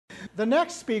The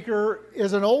next speaker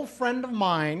is an old friend of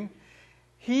mine.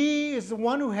 He is the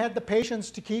one who had the patience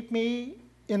to keep me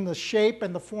in the shape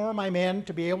and the form I'm in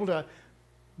to be able to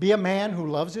be a man who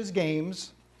loves his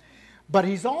games. But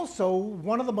he's also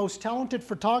one of the most talented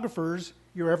photographers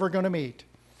you're ever going to meet.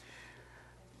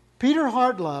 Peter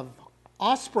Hartlove,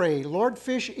 osprey, lord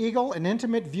fish eagle, an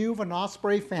intimate view of an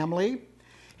osprey family.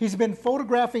 He's been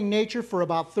photographing nature for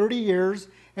about 30 years,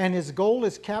 and his goal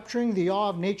is capturing the awe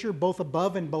of nature both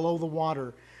above and below the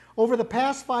water. Over the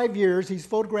past 5 years, he's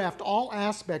photographed all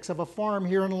aspects of a farm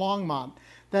here in Longmont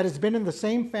that has been in the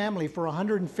same family for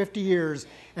 150 years,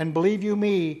 and believe you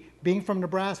me, being from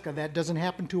Nebraska, that doesn't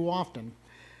happen too often,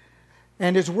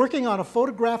 and is working on a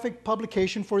photographic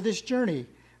publication for this journey.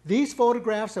 These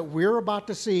photographs that we're about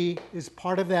to see is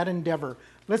part of that endeavor.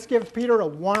 Let's give Peter a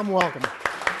warm welcome.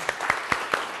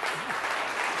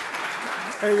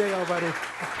 There you go, buddy.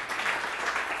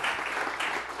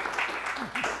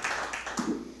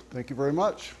 Thank you very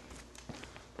much.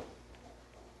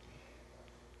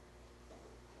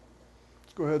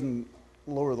 Let's go ahead and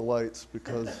lower the lights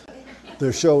because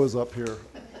the show is up here.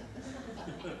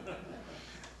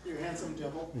 You handsome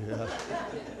devil. Yeah.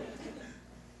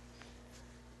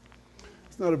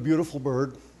 It's not a beautiful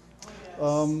bird.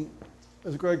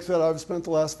 As Greg said, I've spent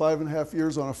the last 5.5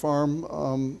 years on a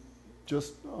farm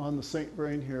just on the St.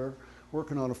 Vrain here,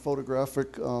 working on a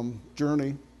photographic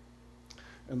journey.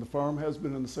 And the farm has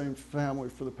been in the same family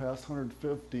for the past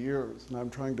 150 years, and I'm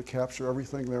trying to capture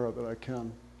everything there that I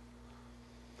can.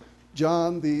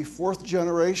 John, the fourth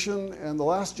generation and the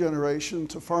last generation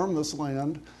to farm this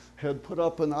land, had put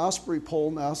up an osprey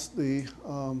pole nest the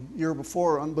year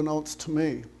before, unbeknownst to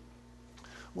me.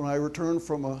 When I returned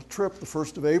from a trip the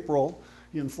 1st of April,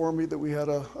 he informed me that we had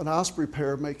an osprey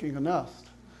pair making a nest.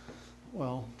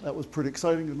 Well, that was pretty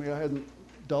exciting to me. I hadn't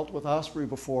dealt with osprey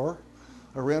before.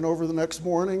 I ran over the next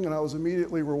morning and I was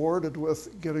immediately rewarded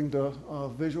with getting to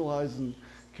visualize and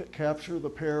capture the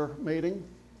pair mating.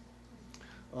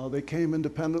 They came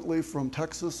independently from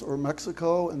Texas or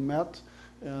Mexico and met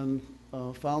and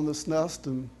found this nest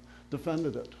and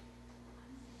defended it.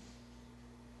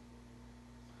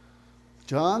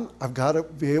 John, I've got to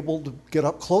be able to get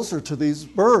up closer to these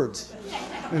birds.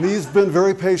 And he's been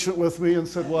very patient with me and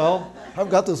said, well, I've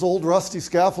got this old rusty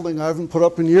scaffolding I haven't put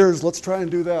up in years. Let's try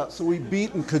and do that. So we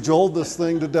beat and cajoled this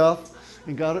thing to death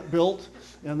and got it built.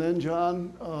 And then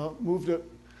John moved it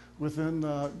within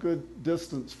good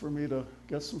distance for me to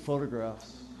get some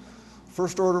photographs.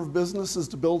 First order of business is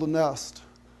to build a nest.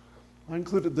 I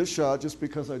included this shot just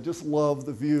because I just love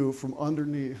the view from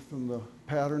underneath and the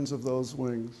patterns of those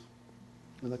wings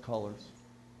and the colors.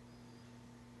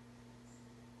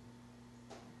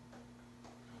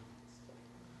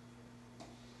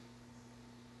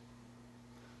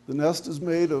 The nest is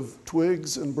made of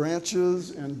twigs and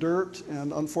branches and dirt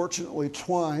and unfortunately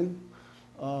twine.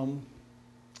 But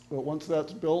once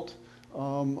that's built,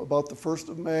 about the 1st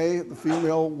of May, the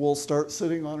female will start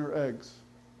sitting on her eggs.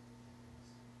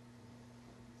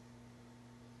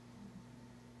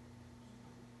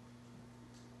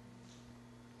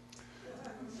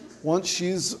 Once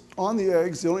she's on the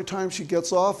eggs, the only time she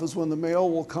gets off is when the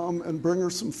male will come and bring her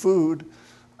some food.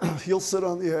 He'll sit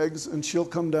on the eggs and she'll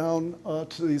come down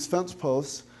to these fence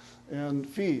posts and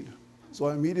feed. So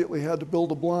I immediately had to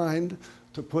build a blind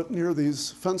to put near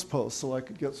these fence posts so I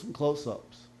could get some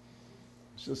close-ups.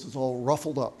 This is all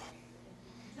ruffled up.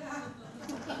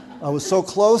 I was so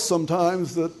close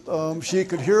sometimes that she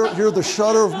could hear the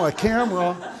shutter of my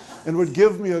camera and would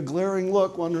give me a glaring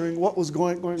look wondering what was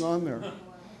going on there.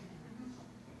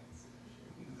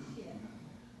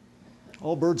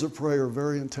 All birds of prey are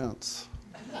very intense.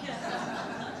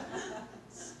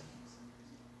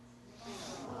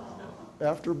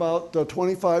 After about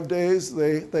 25 days,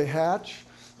 they hatch.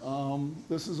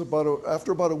 This is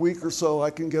after about a week or so,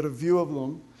 I can get a view of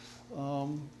them,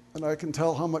 and I can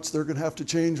tell how much they're going to have to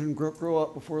change and grow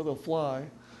up before they'll fly.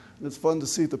 And it's fun to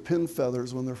see the pin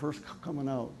feathers when they're first coming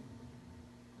out.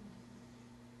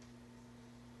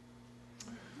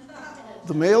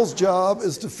 The male's job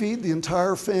is to feed the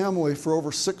entire family for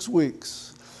over 6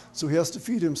 weeks. So he has to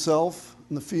feed himself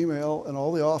and the female and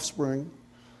all the offspring.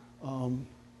 And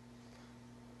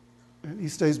he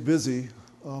stays busy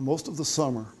most of the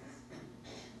summer.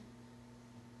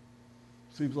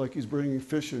 Seems like he's bringing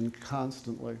fish in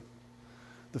constantly.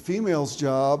 The female's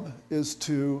job is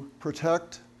to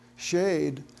protect,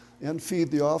 shade, and feed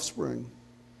the offspring.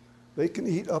 They can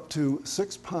eat up to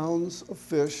 6 pounds of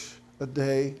fish a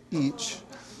day each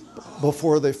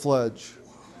before they fledge.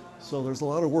 So there's a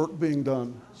lot of work being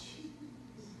done.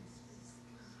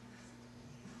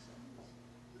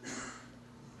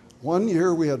 One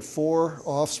year we had 4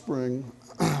 offspring.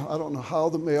 I don't know how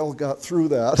the male got through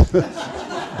that,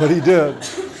 but he did.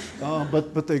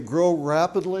 But they grow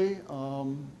rapidly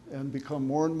and become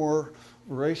more and more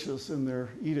voracious in their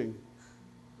eating.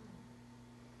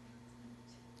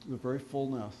 A very full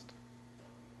nest.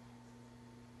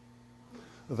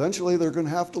 Eventually they're going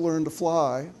to have to learn to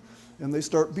fly, and they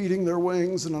start beating their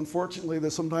wings, and unfortunately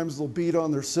sometimes they'll beat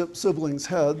on their siblings'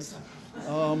 heads.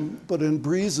 But in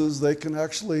breezes, they can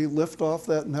actually lift off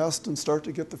that nest and start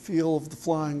to get the feel of the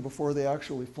flying before they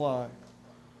actually fly.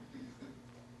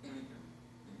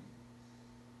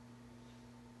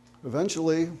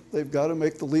 Eventually, they've got to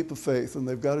make the leap of faith, and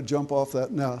they've got to jump off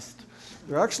that nest.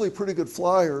 They're actually pretty good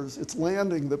flyers. It's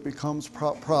landing that becomes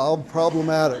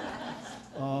problematic.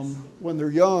 When they're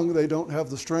young, they don't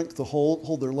have the strength to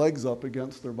hold their legs up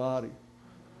against their body.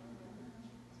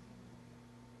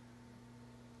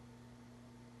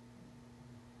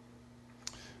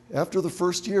 After the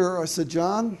first year, I said,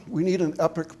 John, we need an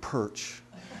epic perch.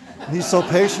 And he's so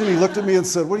patient, he looked at me and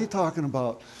said, what are you talking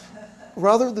about?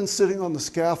 Rather than sitting on the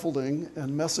scaffolding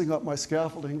and messing up my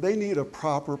scaffolding, they need a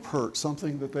proper perch,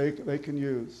 something that they can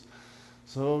use.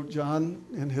 So John,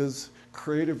 in his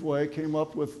creative way, came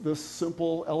up with this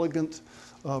simple, elegant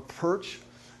perch.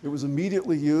 It was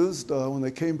immediately used. When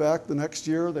they came back the next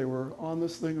year, they were on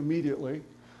this thing immediately.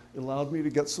 It allowed me to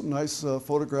get some nice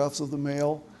photographs of the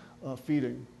male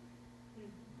feeding.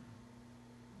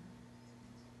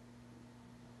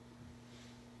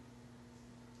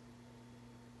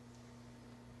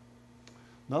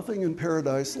 Nothing in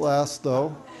paradise lasts,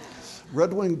 though.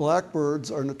 Red-winged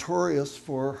blackbirds are notorious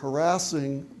for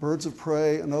harassing birds of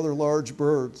prey and other large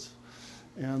birds.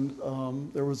 And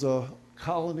there was a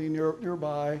colony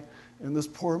nearby, and this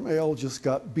poor male just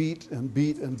got beat and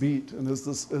beat and beat. And as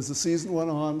the season went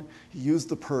on, he used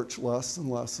the perch less and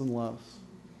less and less.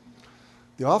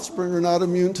 The offspring are not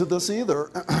immune to this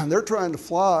either. They're trying to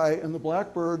fly, and the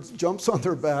blackbird jumps on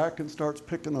their back and starts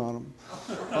picking on them.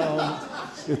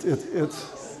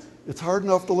 It's hard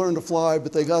enough to learn to fly,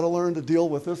 but they got to learn to deal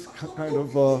with this kind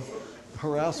of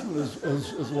harassment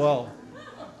as well.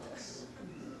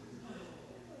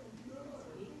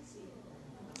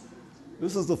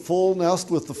 This is the full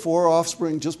nest with the 4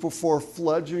 offspring just before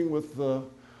fledging with the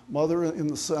mother in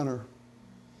the center.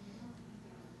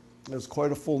 It's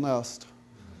quite a full nest.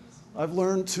 I've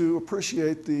learned to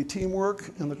appreciate the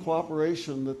teamwork and the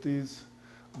cooperation that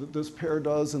this pair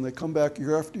does, and they come back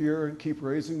year after year and keep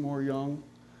raising more young.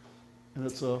 And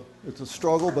it's a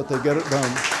struggle, but they get it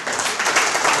done.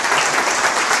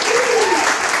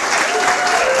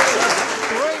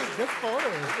 Great, good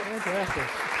photos, fantastic.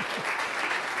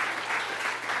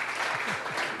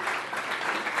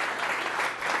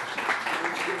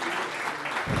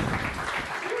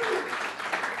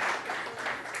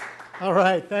 All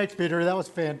right, thanks, Peter. That was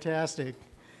fantastic.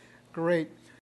 Great.